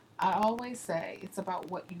I always say it's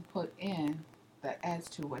about what you put in that adds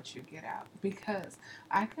to what you get out, because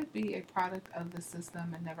I could be a product of the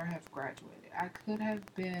system and never have graduated. I could have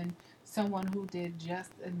been someone who did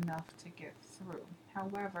just enough to get through.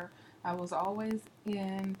 However, I was always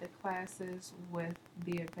in the classes with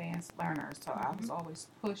the advanced learners, so I was always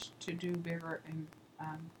pushed to do bigger and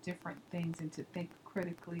different things and to think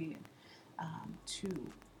critically and to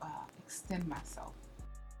extend myself.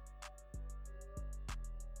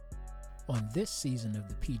 On this season of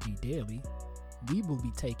the PG Daily, we will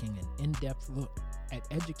be taking an in-depth look at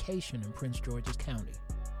education in Prince George's County.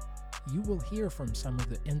 You will hear from some of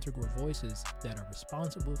the integral voices that are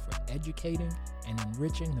responsible for educating and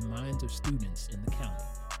enriching the minds of students in the county.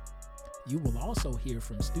 You will also hear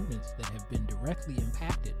from students that have been directly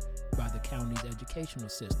impacted by the county's educational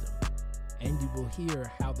system, and you will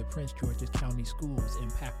hear how the Prince George's County schools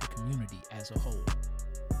impact the community as a whole.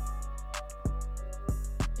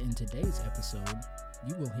 In today's episode,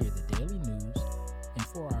 you will hear the daily news, and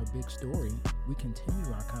for our big story, we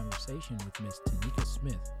continue our conversation with Ms. Tanika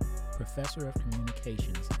Smith, Professor of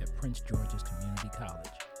Communications at Prince George's Community College.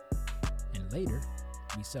 And later,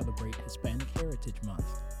 we celebrate Hispanic Heritage Month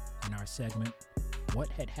in our segment, What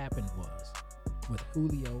Had Happened Was, with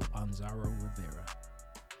Julio Anzaro Rivera.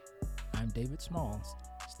 I'm David Smalls.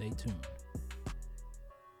 Stay tuned.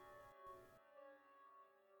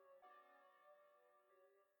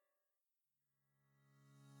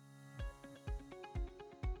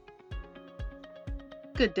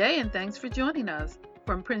 Good day and thanks for joining us.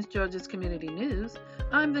 From Prince George's Community News,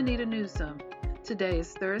 I'm Vanita Newsome. Today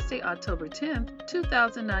is Thursday, October 10th,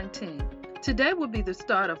 2019. Today will be the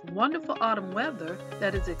start of wonderful autumn weather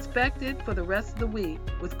that is expected for the rest of the week,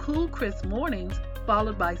 with cool, crisp mornings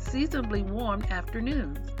followed by seasonably warm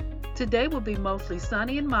afternoons. Today will be mostly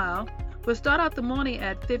sunny and mild. We'll start out the morning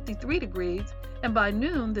at 53 degrees, and by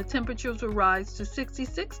noon the temperatures will rise to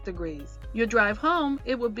 66 degrees. Your drive home,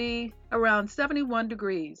 it will be around 71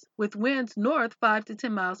 degrees, with winds north 5 to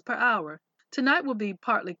 10 miles per hour. Tonight will be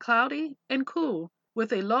partly cloudy and cool,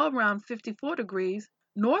 with a low around 54 degrees,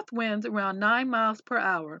 north winds around 9 miles per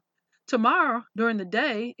hour. Tomorrow, during the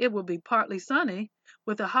day, it will be partly sunny,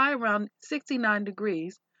 with a high around 69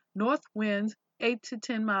 degrees, north winds 8 to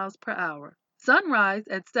 10 miles per hour. Sunrise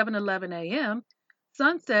at 7:11 a.m.,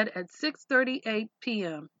 sunset at 6:38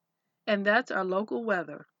 p.m. And that's our local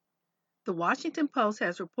weather. The Washington Post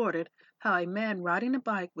has reported how a man riding a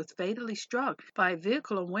bike was fatally struck by a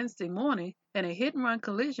vehicle on Wednesday morning in a hit-and-run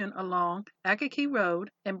collision along Akakie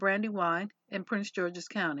Road and Brandywine in Prince George's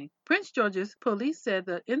County. Prince George's police said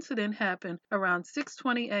the incident happened around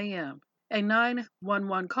 6:20 a.m. A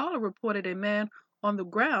 911 caller reported a man on the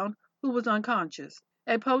ground who was unconscious.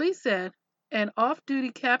 A police said an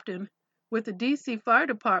off-duty captain with the D.C. Fire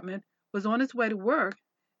Department was on his way to work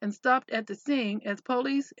and stopped at the scene as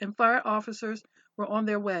police and fire officers were on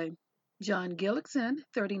their way. John Gillickson,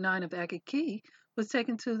 39 of Akakie, was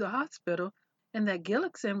taken to the hospital, and that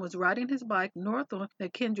Gillickson was riding his bike north on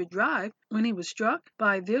McKendree Drive when he was struck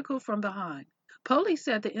by a vehicle from behind. Police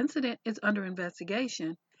said the incident is under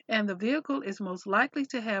investigation, and the vehicle is most likely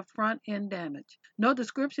to have front-end damage. No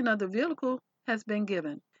description of the vehicle has been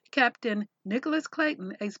given. Captain Nicholas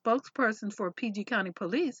Clayton, a spokesperson for PG County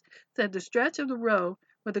Police, said the stretch of the road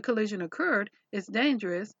where the collision occurred is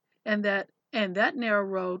dangerous, and that narrow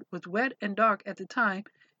road was wet and dark at the time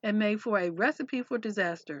and made for a recipe for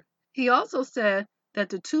disaster. He also said that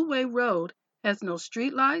the two-way road has no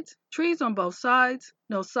streetlights, trees on both sides,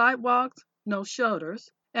 no sidewalks, no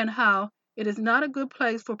shoulders, and how it is not a good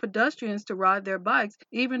place for pedestrians to ride their bikes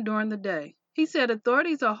even during the day. He said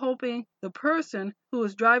authorities are hoping the person who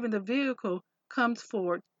is driving the vehicle comes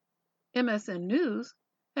forward. MSN News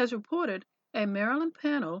has reported a Maryland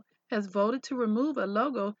panel has voted to remove a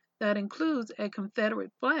logo that includes a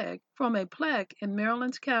Confederate flag from a plaque in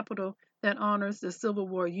Maryland's capital that honors the Civil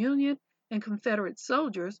War Union and Confederate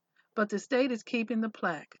soldiers, but the state is keeping the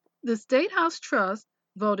plaque. The State House Trust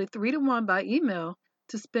voted 3-1 by email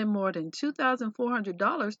to spend more than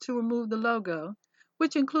 $2,400 to remove the logo,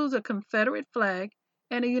 which includes a Confederate flag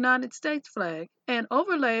and a United States flag, and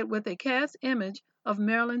overlay it with a cast image of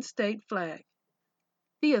Maryland's state flag.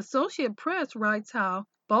 The Associated Press writes how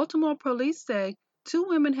Baltimore police say 2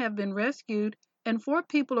 women have been rescued and 4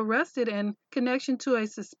 people arrested in connection to a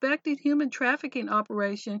suspected human trafficking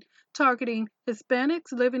operation targeting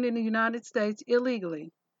Hispanics living in the United States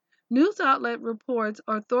illegally. News outlet reports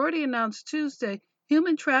authority announced Tuesday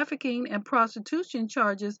human trafficking and prostitution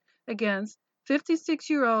charges against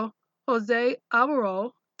 56-year-old Jose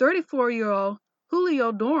Alvaro, 34-year-old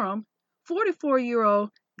Julio Durham,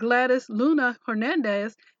 44-year-old Gladys Luna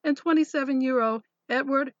Hernandez, and 27-year-old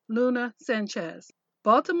Edward Luna Sanchez.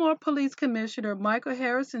 Baltimore Police Commissioner Michael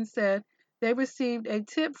Harrison said they received a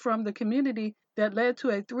tip from the community that led to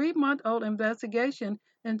a 3-month-old investigation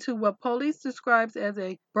into what police describes as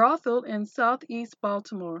a brothel in southeast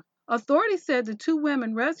Baltimore. Authorities said the 2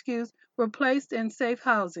 women rescued were placed in safe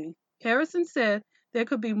housing. Harrison said there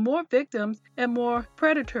could be more victims and more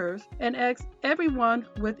predators and asked everyone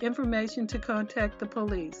with information to contact the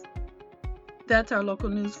police. That's our local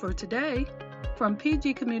news for today. From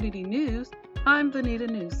PG Community News, I'm Vanita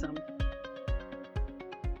Newsome.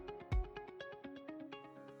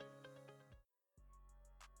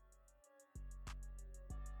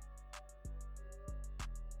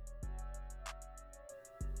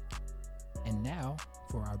 And now,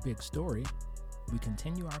 for our big story, we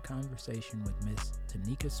continue our conversation with Miss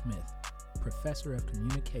Tanika Smith, Professor of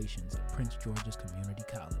Communications at Prince George's Community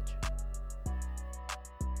College.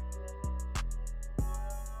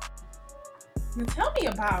 Now tell me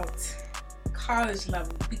about college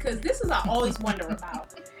level, because this is what I always wonder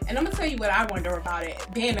about. And I'm going to tell you what I wonder about it,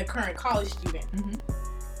 being a current college student.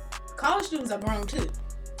 Mm-hmm. College students are grown too.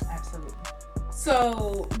 Absolutely.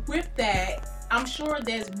 So with that, I'm sure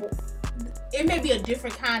it may be a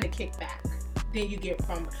different kind of kickback than you get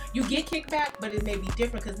kickback, but it may be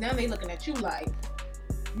different because now they're looking at you like,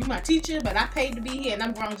 you my teacher, but I paid to be here and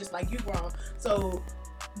I'm grown just like you grown. So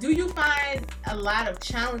do you find a lot of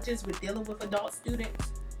challenges with dealing with adult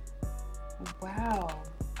students? Wow.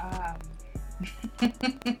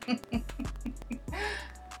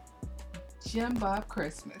 Jim Bob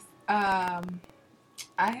Christmas. I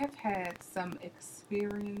have had some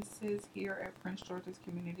experiences here at Prince George's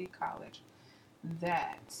Community College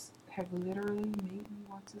that have literally made me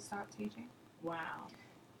want to stop teaching. Wow.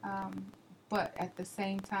 But at the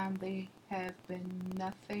same time, they have been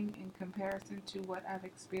nothing in comparison to what I've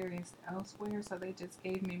experienced elsewhere, so they just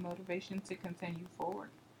gave me motivation to continue forward.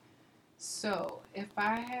 So, if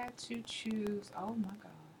I had to choose, oh my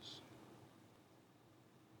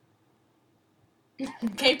gosh.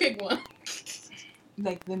 Can't pick one.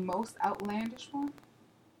 Like the most outlandish one,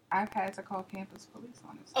 I've had to call campus police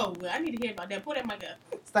on it. Oh, well, I need to hear about that. Put that mic up.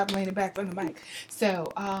 Stop leaning back from the mic.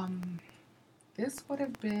 So, this would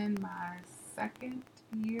have been my second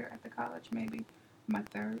year at the college, maybe my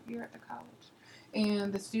third year at the college.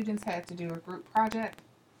 And the students had to do a group project.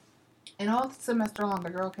 And all the semester long, the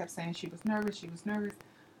girl kept saying she was nervous.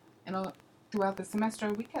 And throughout the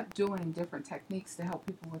semester, we kept doing different techniques to help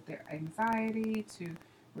people with their anxiety, to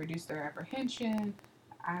reduce their apprehension.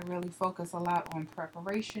 I really focus a lot on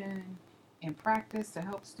preparation and practice to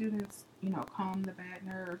help students, calm the bad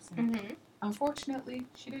nerves. And unfortunately,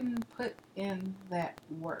 she didn't put in that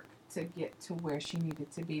work to get to where she needed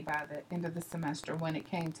to be by the end of the semester when it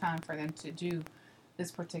came time for them to do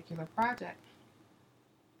this particular project.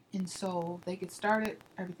 And so they get started,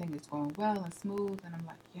 everything is going well and smooth, and I'm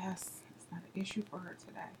like, yes, it's not an issue for her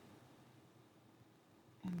today.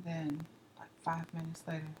 And then, like 5 minutes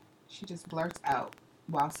later, she just blurts out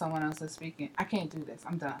while someone else is speaking, I can't do this,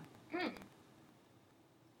 I'm done.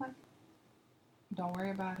 Like, don't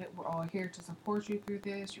worry about it, we're all here to support you through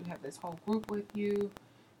this, you have this whole group with you,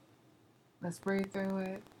 let's breathe through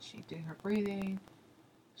it. She did her breathing,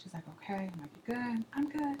 she's like, okay, I'm like, you good? I'm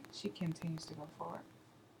good. She continues to go forward.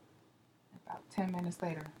 About 10 minutes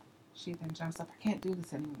later, she then jumps up, I can't do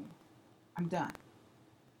this anymore, I'm done.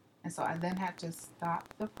 And so I then had to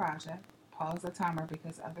stop the project, pause the timer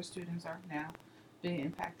because other students are now being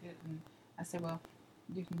impacted. And I said, well,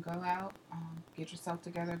 you can go out, get yourself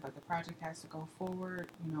together, but the project has to go forward.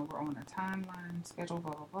 We're on a timeline, schedule,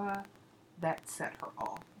 blah, blah, blah. That set her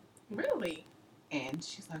off. Really? And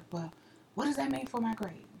she's like, well, what does that mean for my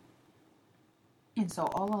grade? And so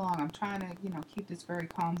all along, I'm trying to, keep this very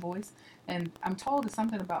calm voice. And I'm told it's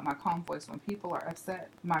something about my calm voice. When people are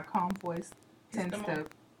upset, my calm voice tends to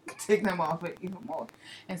take them off it even more.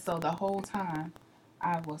 And so the whole time,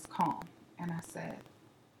 I was calm. And I said,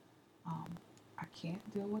 I can't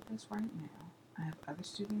deal with this right now. I have other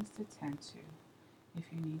students to tend to.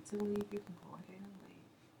 If you need to leave, you can go ahead and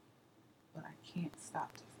leave. But I can't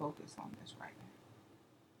stop to focus on this right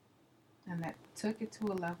now. And that took it to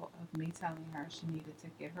a level of me telling her she needed to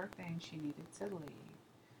get her things, she needed to leave.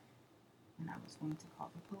 And I was going to call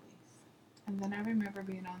the police. And then I remember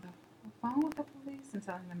being on the phone with the police and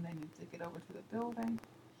telling them they needed to get over to the building.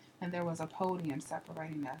 And there was a podium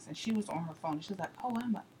separating us. And she was on her phone. She was like, oh,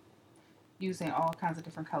 I'm using all kinds of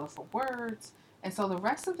different colorful words. And so the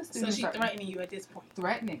rest of the students So she's threatening you at this point?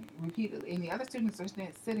 Threatening repeatedly. And the other students are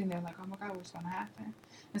sitting there like, oh my God, what's going to happen?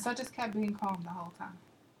 And so I just kept being calm the whole time.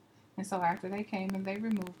 And so after they came and they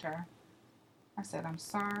removed her, I said, I'm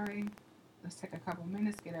sorry. let's take a couple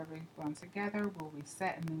minutes, get everyone together, we'll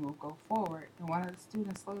reset, and then we'll go forward. And one of the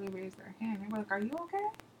students slowly raised their hand. They were like, "Are you okay?"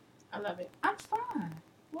 I love it. "I'm fine."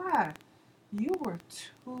 "Why?" "You were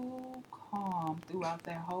too calm throughout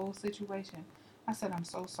that whole situation." I said, "I'm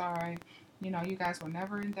so sorry. You guys were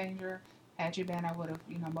never in danger. Had you been, I would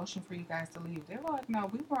have, motioned for you guys to leave." They were like, "No,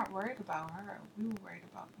 we weren't worried about her. We were worried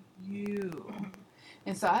about you."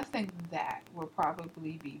 And so I think that will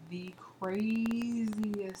probably be the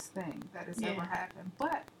craziest thing that has ever happened.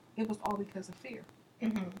 But it was all because of fear.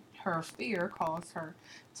 Her fear caused her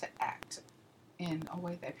to act in a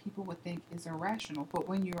way that people would think is irrational. But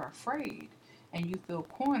when you're afraid and you feel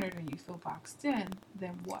cornered and you feel boxed in,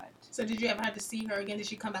 then what? So did you ever have to see her again? Did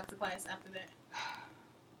she come back to class after that?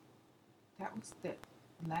 That was the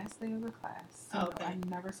last day of the class. So Okay. I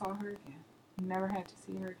never saw her again. Never had to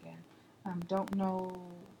see her again. Don't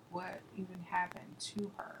know what even happened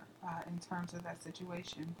to her in terms of that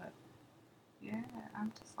situation. But yeah,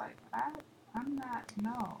 I'm just like, I'm not,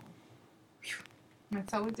 no. And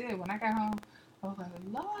so it did. When I got home, I was like,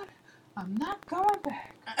 "Lord, I'm not going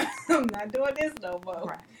back." I'm not doing this no more.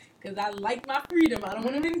 Right. Because I like my freedom. I don't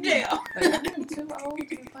want to be in jail. But I'm too old to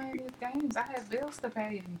be playing these games. I have bills to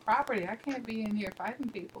pay and property. I can't be in here fighting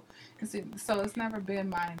people. And so it's never been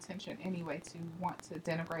my intention anyway to want to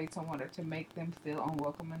denigrate someone or to make them feel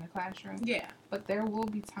unwelcome in the classroom. Yeah. But there will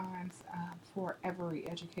be times for every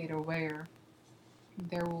educator where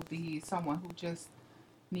there will be someone who just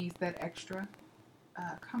needs that extra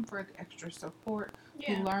comfort, extra support,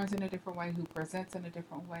 who learns in a different way, who presents in a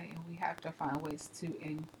different way, and we have to find ways to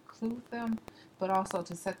include them, but also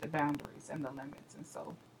to set the boundaries and the limits. And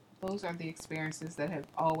so those are the experiences that have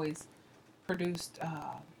always produced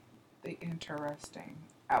the interesting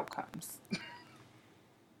outcomes.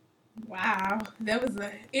 Wow. That was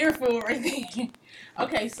an earful right there.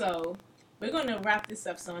 Okay, so we're going to wrap this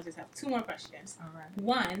up. So I just have two more questions. All right.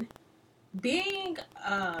 One, being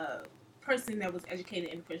a person that was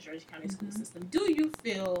educated in the Prince George's County school system, do you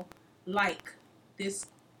feel like this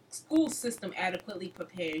school system adequately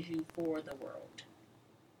prepares you for the world?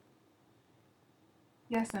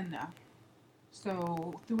 Yes and no.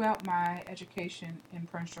 So throughout my education in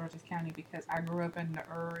Prince George's County, because I grew up in the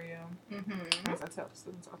area, as I tell the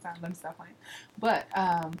students all the time, let me stop playing. But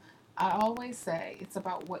I always say it's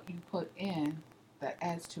about what you put in that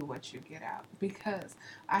adds to what you get out. Because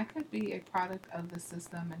I could be a product of the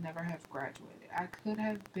system and never have graduated. I could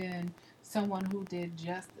have been someone who did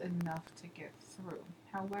just enough to get through.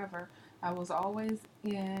 However, I was always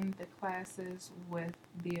in the classes with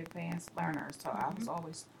the advanced learners, so I was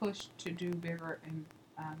always pushed to do bigger and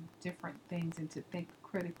different things and to think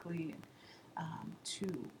critically and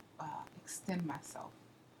to extend myself.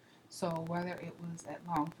 So whether it was at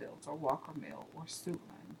Longfields or Walker Mill or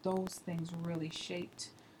Suitland, those things really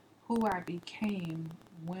shaped who I became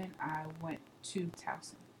when I went to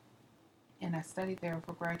Towson. And I studied there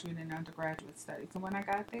for graduate and undergraduate studies. And when I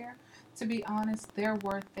got there, to be honest, there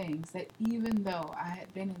were things that even though I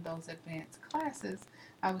had been in those advanced classes,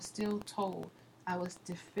 I was still told I was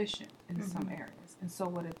deficient in some areas. And so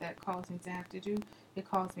what did that cause me to have to do? It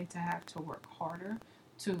caused me to have to work harder,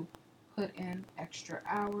 to put in extra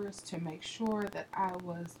hours, to make sure that I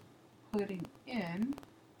was putting in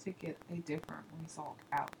to get a different result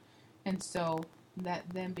out. And so that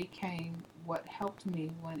then became what helped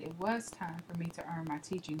me when it was time for me to earn my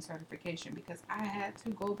teaching certification, because I had to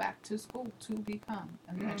go back to school to become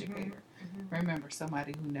an educator. Remember,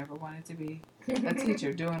 somebody who never wanted to be a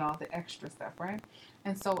teacher, doing all the extra stuff, right?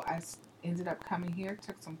 And so I ended up coming here,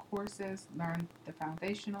 took some courses, learned the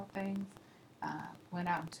foundational things, went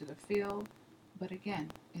out into the field. But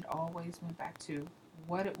again, it always went back to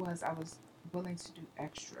what it was I was willing to do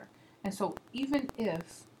extra. And so even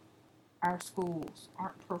if our schools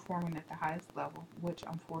aren't performing at the highest level, which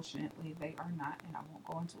unfortunately they are not, and I won't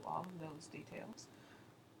go into all of those details,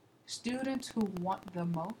 students who want the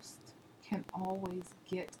most can always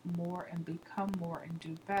get more and become more and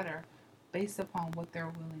do better based upon what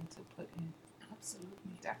they're willing to put in.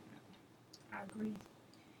 Absolutely. Definitely. I agree.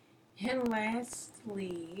 And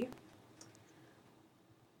lastly,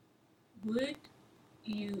 would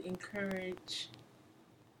you encourage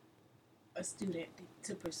a student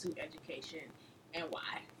to pursue education, and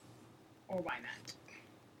why? Or why not?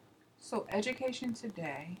 So education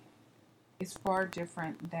today is far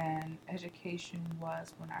different than education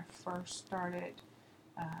was when I first started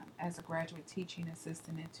as a graduate teaching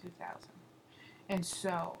assistant in 2000. And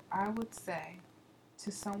so I would say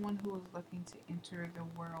to someone who is looking to enter the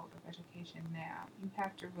world of education now, you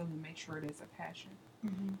have to really make sure it is a passion.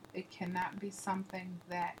 It cannot be something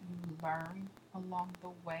that you learn along the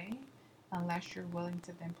way unless you're willing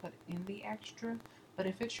to then put in the extra. But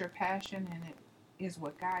if it's your passion and it is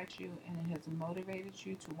what guides you and it has motivated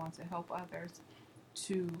you to want to help others,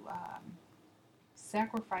 to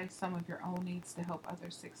sacrifice some of your own needs to help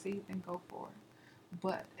others succeed, then go for it.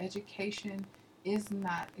 But education is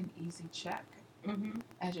not an easy check. Mm-hmm.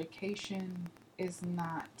 Education is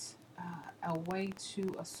not a way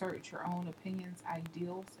to assert your own opinions,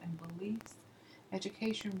 ideals, and beliefs.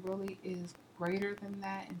 Education really is greater than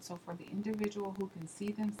that. And so for the individual who can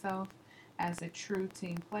see themselves as a true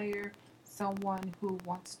team player, someone who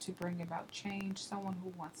wants to bring about change, someone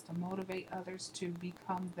who wants to motivate others to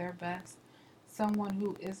become their best, someone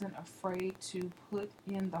who isn't afraid to put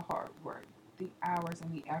in the hard work, the hours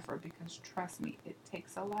and the effort, because trust me, it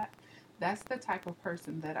takes a lot. That's the type of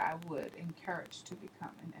person that I would encourage to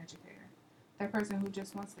become an educator. That person who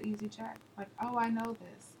just wants the easy check. Like, oh, I know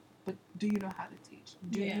this, but do you know how to teach?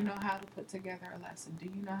 Do you know how to put together a lesson? Do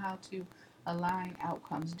you know how to align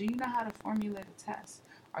outcomes? Do you know how to formulate a test?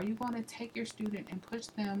 Are you going to take your student and push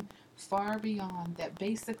them far beyond that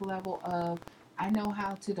basic level of, I know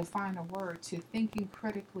how to define a word, to thinking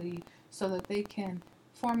critically so that they can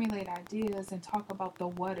formulate ideas and talk about the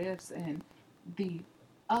what ifs and the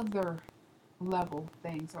other level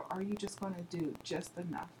things? Or are you just going to do just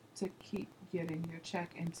enough to keep getting your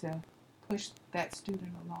check and to push that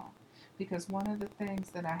student along? Because one of the things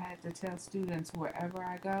that I had to tell students wherever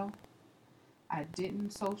I go, I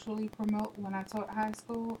didn't socially promote when I taught high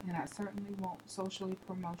school, and I certainly won't socially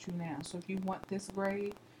promote you now. So if you want this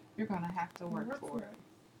grade, you're going to have to work for it.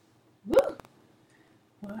 Woo!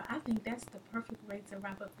 Well, I think that's the perfect way to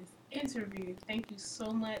wrap up this interview. Thank you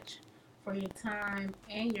so much for your time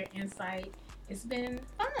and your insight. It's been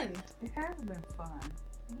fun. It has been fun.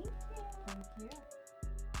 Thank you. Thank you.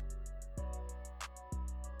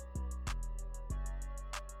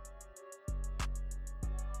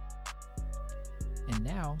 And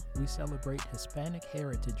now we celebrate Hispanic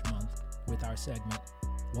Heritage Month with our segment,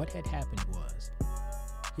 What Had Happened Was.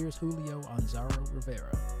 Here's Julio Anzaro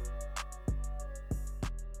Rivera.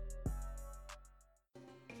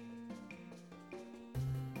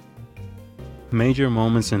 Major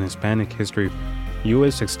moments in Hispanic history.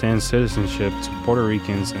 U.S. extends citizenship to Puerto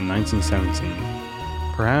Ricans in 1917.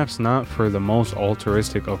 Perhaps not for the most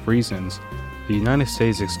altruistic of reasons, the United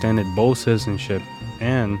States extended both citizenship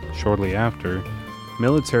and, shortly after,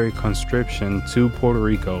 military conscription to Puerto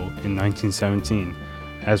Rico in 1917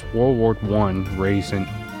 as World War I raged in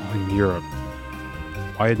Europe.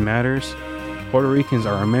 Why it matters? Puerto Ricans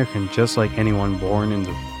are American just like anyone born in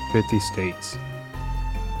the 50 states.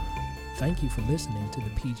 Thank you for listening to the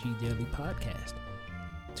PG Daily Podcast.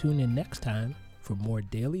 Tune in next time for more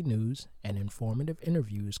daily news and informative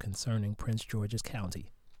interviews concerning Prince George's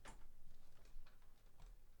County.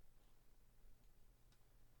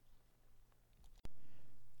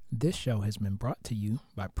 This show has been brought to you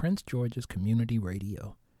by Prince George's Community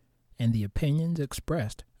Radio, and the opinions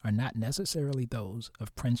expressed are not necessarily those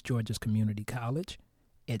of Prince George's Community College,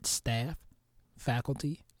 its staff,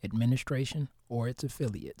 faculty, administration, or its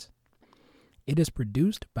affiliates. It is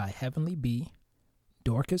produced by Heavenly B.,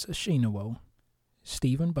 Dorcas Ashinawo,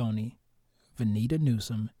 Stephen Boney, Vanita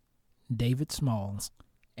Newsom, David Smalls,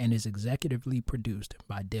 and is executively produced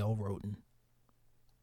by Dale Roden.